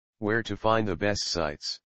Where to find the best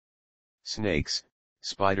sites. Snakes,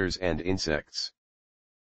 spiders and insects.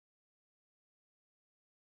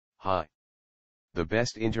 Hi. The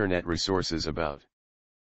best internet resources about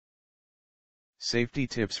safety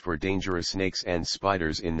tips for dangerous snakes and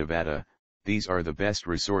spiders in Nevada. These are the best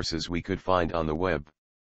resources we could find on the web.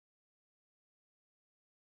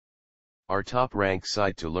 Our top-ranked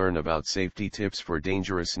site to learn about safety tips for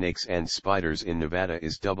dangerous snakes and spiders in Nevada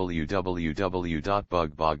is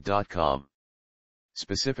www.bugbog.com.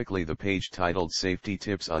 Specifically the page titled Safety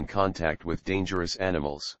Tips on Contact with Dangerous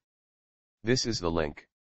Animals. This is the link.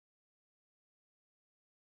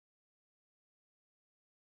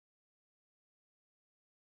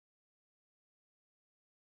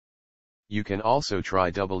 You can also try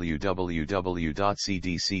www.cdc.gov,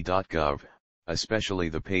 especially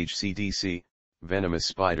the page CDC, Venomous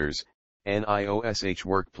Spiders, NIOSH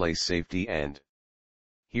Workplace Safety and.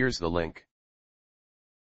 Here's the link.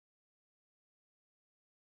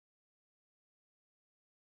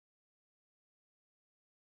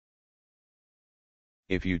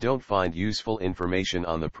 If you don't find useful information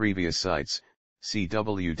on the previous sites, see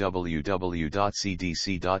www.cdc.gov.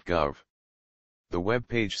 The web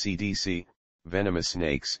page CDC, Venomous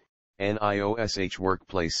Snakes, NIOSH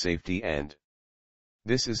Workplace Safety and.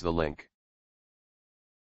 This is the link.